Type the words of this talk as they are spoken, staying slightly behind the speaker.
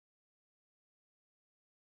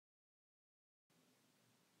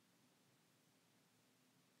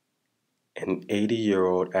An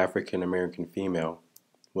 80-year-old African-American female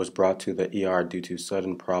was brought to the ER due to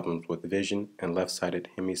sudden problems with vision and left-sided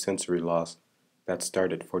hemisensory loss that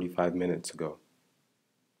started 45 minutes ago.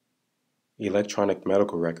 Electronic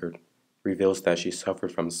medical record reveals that she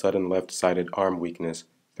suffered from sudden left-sided arm weakness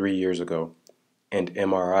 3 years ago, and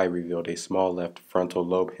MRI revealed a small left frontal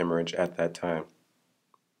lobe hemorrhage at that time.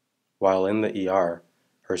 While in the ER,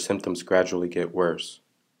 her symptoms gradually get worse.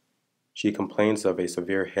 She complains of a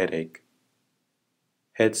severe headache.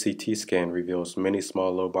 Head CT scan reveals many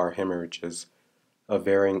small lobar hemorrhages of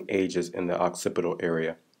varying ages in the occipital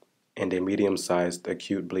area and a medium-sized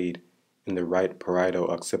acute bleed in the right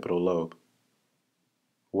parieto-occipital lobe.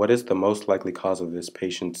 What is the most likely cause of this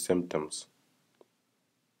patient's symptoms?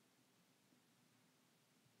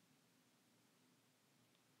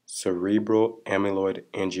 Cerebral amyloid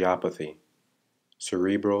angiopathy.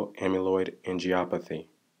 Cerebral amyloid angiopathy.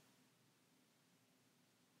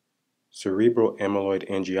 Cerebral amyloid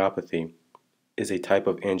angiopathy is a type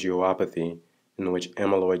of angiopathy in which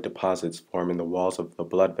amyloid deposits form in the walls of the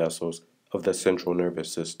blood vessels of the central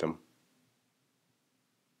nervous system.